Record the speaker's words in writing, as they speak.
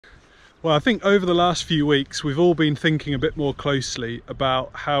Well, I think over the last few weeks we've all been thinking a bit more closely about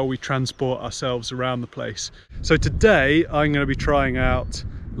how we transport ourselves around the place. So today I'm going to be trying out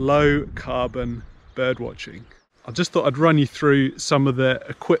low carbon bird watching. I just thought I'd run you through some of the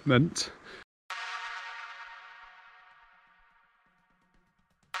equipment.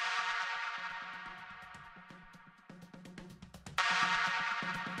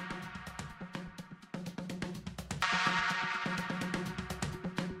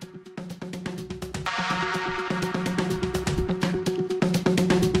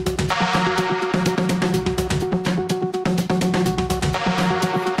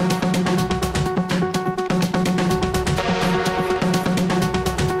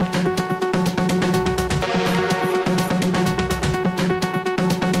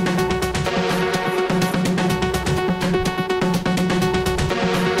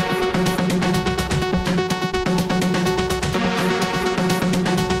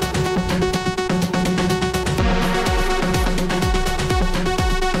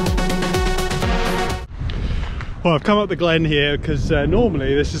 Well, I've come up the glen here because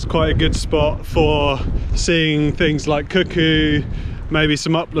normally this is quite a good spot for seeing things like cuckoo, maybe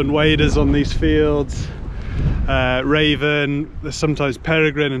some upland waders on these fields, raven, there's sometimes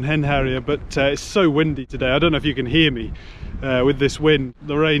peregrine and hen harrier, but it's so windy today. I don't know if you can hear me with this wind.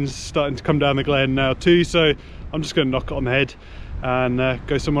 The rain's starting to come down the glen now too, so I'm just going to knock it on the head and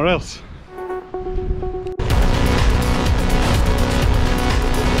go somewhere else.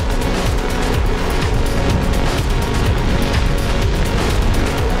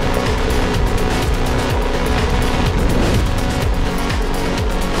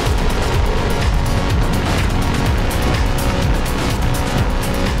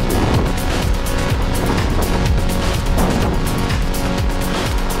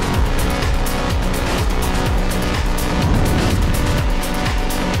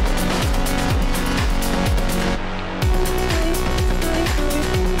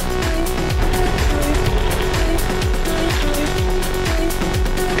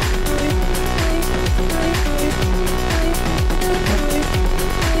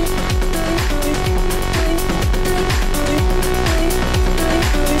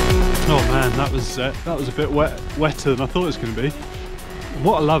 That was a bit wetter than I thought it was going to be.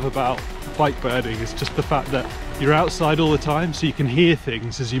 What I love about bike birding is just the fact that you're outside all the time, so you can hear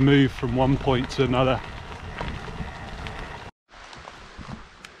things as you move from one point to another.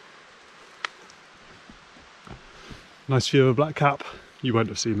 Nice view of a black cap. You won't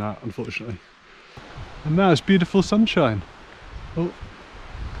have seen that, unfortunately. And now it's beautiful sunshine. Oh.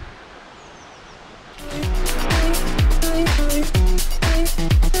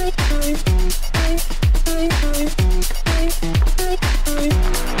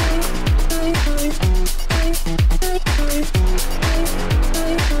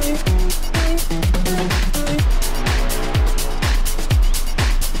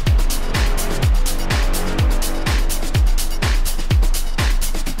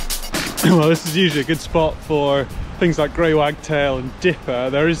 Well, this is usually a good spot for things like grey wagtail and dipper.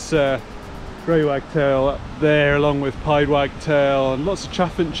 There is grey wagtail up there along with pied wagtail and lots of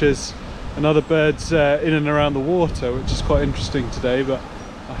chaffinches and other birds in and around the water, which is quite interesting today, but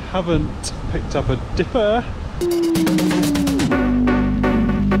I haven't picked up a dipper.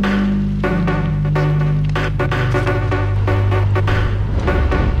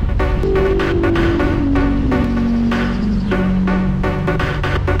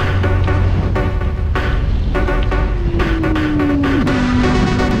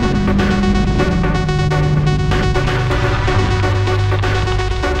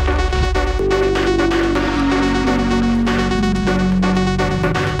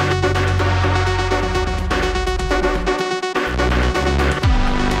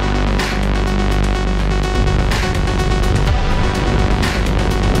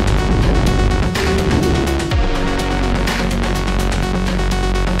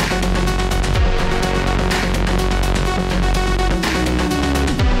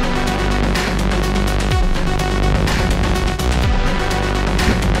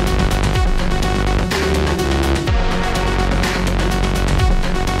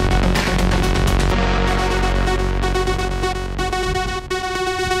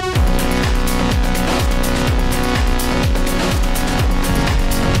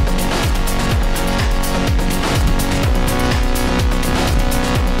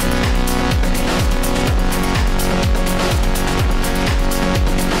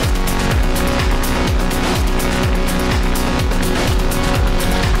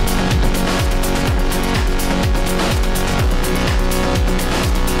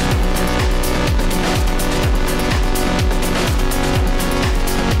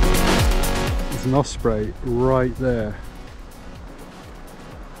 There's an osprey right there.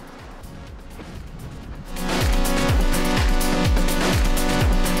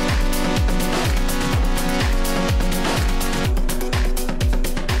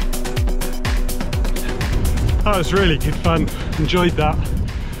 That was really good fun, enjoyed that.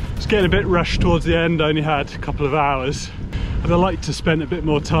 It's getting a bit rushed towards the end, I only had a couple of hours. I'd like to spend a bit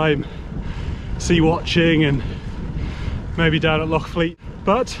more time sea watching and maybe down at Lochfleet,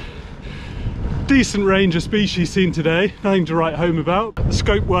 but decent range of species seen today, nothing to write home about. The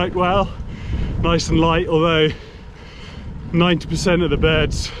scope worked well, nice and light, although 90% of the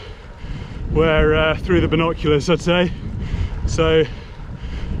birds were through the binoculars, I'd say. So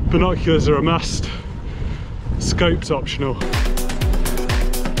binoculars are a must, scope's optional.